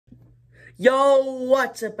Yo,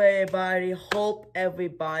 what's up, everybody? Hope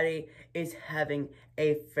everybody is having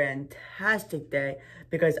a fantastic day,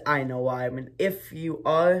 because I know I am. And if you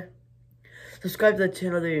are, subscribe to the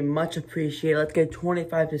channel, that'd be much appreciated. Let's get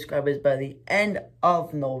 25 subscribers by the end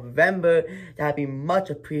of November. That'd be much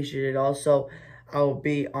appreciated. Also, I will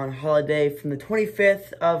be on holiday from the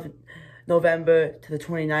 25th of November to the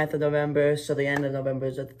 29th of November. So the end of November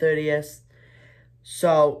is the 30th.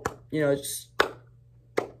 So, just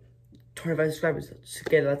 25 subscribers.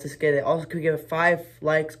 Let's just get it. Also, can we give 5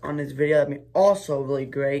 likes on this video? That'd be also really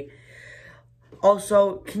great.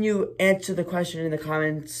 Also, can you answer the question in the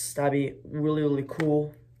comments? That'd be really, really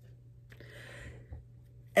cool.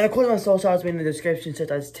 And of course, my socials will be in the description,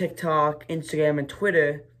 such as TikTok, Instagram, and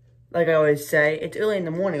Twitter. Like I always say, it's early in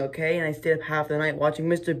the morning, okay? And I stayed up half the night watching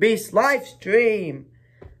Mr. Beast's live stream.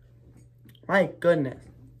 My goodness.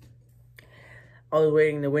 I was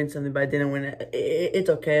waiting to win something, but I didn't win it. It's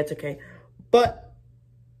okay, it's okay. But,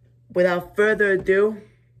 without further ado,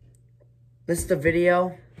 this is the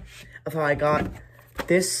video of how I got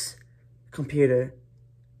this computer.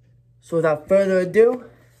 So without further ado,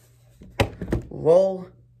 roll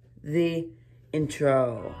the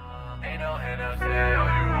intro. I know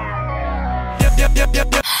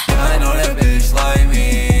that bitch like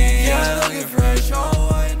me. Yeah, looking fresh on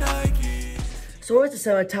white Nike. So it's the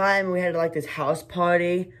summertime, and we had like this house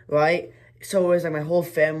party, right? So it was like my whole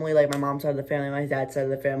family, like my mom's side of the family, my dad's side of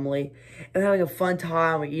the family. And we're having a fun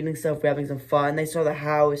time, we're eating stuff, we're having some fun. They saw the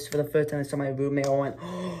house for the first time. They saw my room, they all went,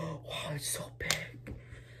 oh, wow, it's so big.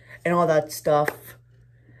 And all that stuff.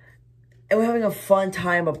 And we're having a fun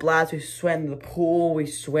time, a blast. We swam in the pool, we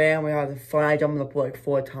swam, we had fun. I jumped in the pool like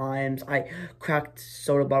 4 times. I cracked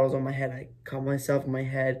soda bottles on my head. I cut myself in my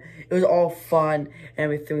head. It was all fun and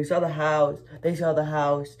everything. We saw the house, they saw the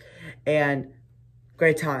house, and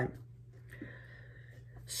great time.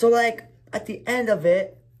 So like at the end of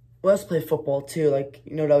it, we also played football too. Like,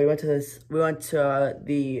 we went to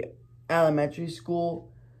the elementary school.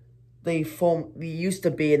 They used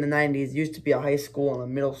to be in the 90s, used to be a high school and a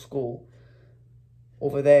middle school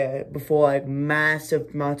over there before like massive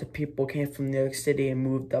amounts of people came from New York City and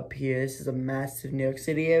moved up here. This is a massive New York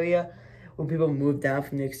City area when people moved down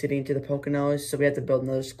from New York City into the Poconos. So we had to build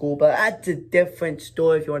another school, but that's a different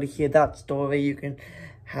story. If you want to hear that story, you can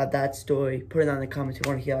have that story. Put it down in the comments if you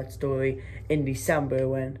want to hear that story in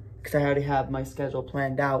December because I already have my schedule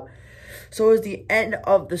planned out. So it was the end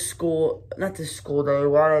of the school, not the school day,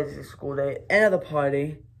 why is it school day? End of the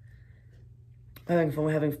party.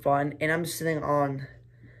 We're having fun, and I'm just sitting on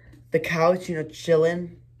the couch,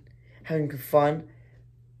 chilling, having fun.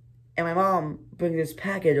 And my mom brings this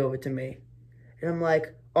package over to me. And I'm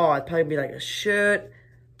like, oh, it'd probably be like a shirt,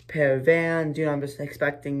 pair of Vans, I'm just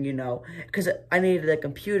expecting, because I needed a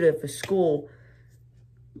computer for school,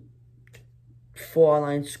 for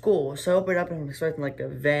online school. So I open it up and I'm expecting like a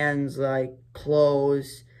Vans, like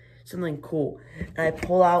clothes, something cool. And I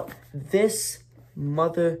pull out this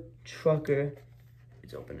mother trucker.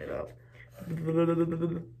 Let's open it up.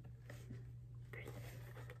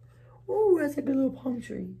 Ooh, that's like a little palm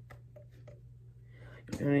tree.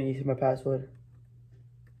 I need to see my password.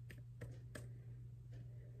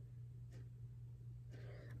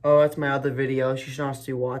 Oh, that's my other video. You should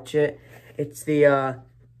honestly watch it. It's the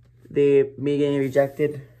me getting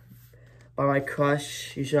rejected by my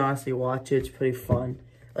crush. You should honestly watch it. It's pretty fun.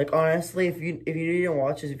 Like, honestly, if you didn't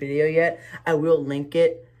watch this video yet, I will link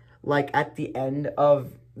it like at the end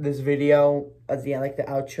of this video, at the end, like the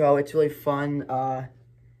outro. It's really fun.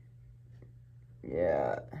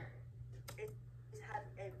 Yeah. It's had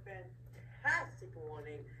a fantastic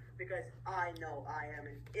morning because I know I am,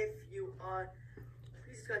 and if you are,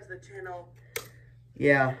 please subscribe to the channel.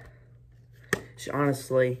 Yeah. So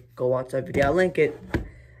honestly, go watch that video. I'll link it.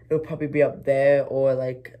 It'll probably be up there or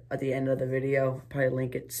like at the end of the video. I'll probably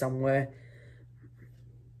link it somewhere.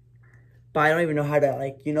 But I don't even know how to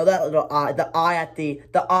that little eye, the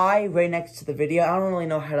eye right next to the video. I don't really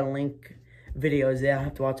know how to link videos there. I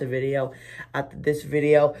have to watch a video after this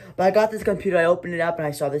video. But I got this computer. I opened it up and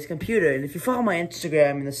I saw this computer. And if you follow my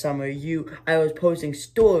Instagram in the summer, I was posting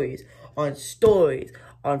stories on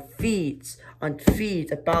feeds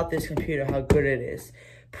about this computer, how good it is.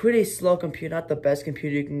 Pretty slow computer, not the best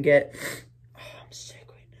computer you can get. Oh, I'm sick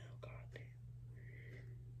right now, god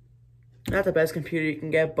damn. Not the best computer you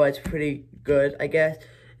can get, but it's pretty good, I guess.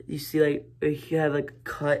 You see, like, right here, I have like a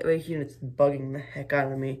cut right here, and it's bugging the heck out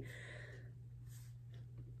of me.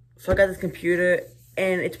 So I got this computer,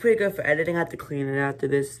 And it's pretty good for editing. I have to clean it after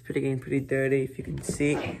this. It's getting pretty dirty. If you can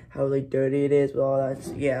see how like dirty it is with all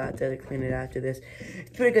that. Yeah, I have to clean it after this.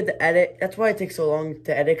 It's pretty good to edit. That's why it takes so long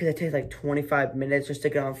to edit, because it takes like 25 minutes just to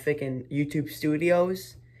get on freaking YouTube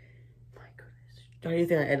Studios. My goodness. How do you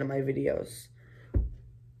think I edit my videos?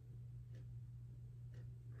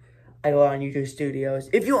 I go on YouTube Studios.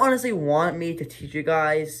 If you honestly want me to teach you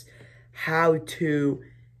guys how to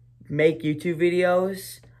make YouTube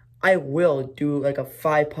videos, I will do like a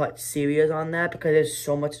 5-part series on that, because there's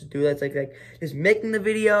so much to do. That's like there's making the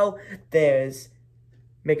video, there's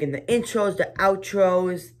making the intros, the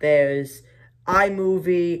outros, there's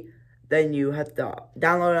iMovie, then you have to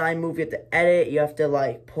download an iMovie, you have to edit, you have to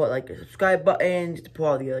like put like a subscribe button, you have to put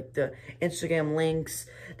all the like the Instagram links,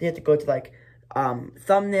 then you have to go to like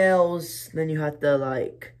thumbnails, then you have to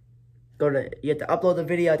like you have to upload the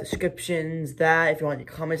video, descriptions, that. If you want your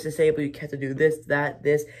comments disabled, you have to do this, that,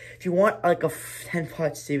 this. If you want like a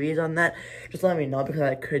 10-part series on that, just let me know, because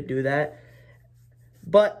I could do that.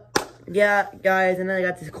 But yeah, guys, and then I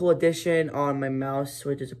got this cool addition on my mouse,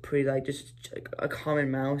 which is a pretty like just like a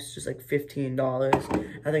common mouse, just like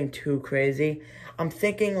 $15. Nothing too crazy. I'm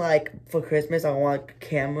thinking like for Christmas I want a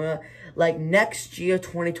camera. Like next year,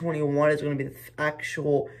 2021, is gonna be the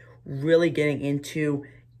actual really getting into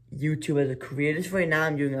YouTube as a career. Just right now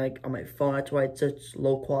I'm doing like on my phone, that's why it's such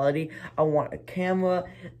low quality. I want a camera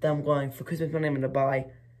that I'm going for Christmas money.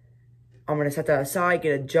 I'm gonna set that aside,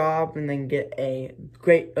 get a job, and then get a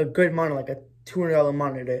good monitor, like a $200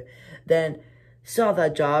 monitor. Then sell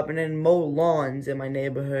that job, and then mow lawns in my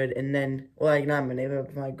neighborhood, and then, well, like not in my neighborhood,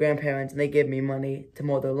 but my grandparents, and they give me money to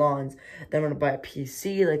mow their lawns. Then I'm gonna buy a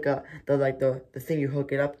PC, like the thing you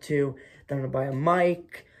hook it up to. Then I'm gonna buy a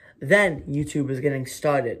mic. Then YouTube is getting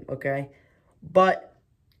started, okay? But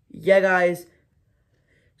yeah, guys,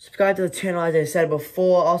 subscribe to the channel, as I said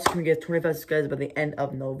before. Also, can we get 25 subscribers by the end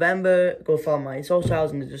of November? Go follow my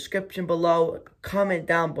socials in the description below. Comment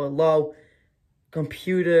down below.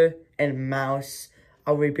 Computer and mouse.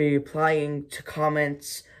 I will be replying to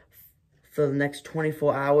comments for the next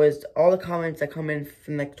 24 hours. All the comments that come in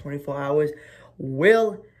for the next 24 hours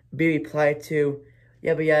will be replied to.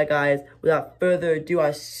 Yeah, but yeah, guys, without further ado,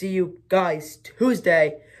 I'll see you guys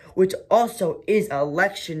Tuesday, which also is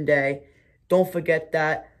election day. Don't forget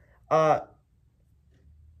that. That's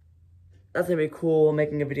gonna be cool,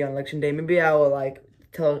 making a video on election day. Maybe I will like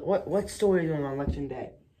tell what story are you doing on election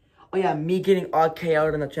day. Oh yeah, me getting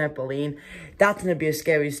RKO'd on the trampoline. That's gonna be a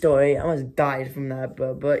scary story. I almost died from that,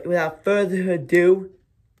 but without further ado,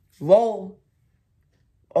 roll.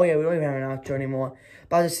 Oh yeah, we don't even have an outro anymore.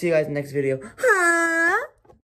 But I'll just see you guys in the next video.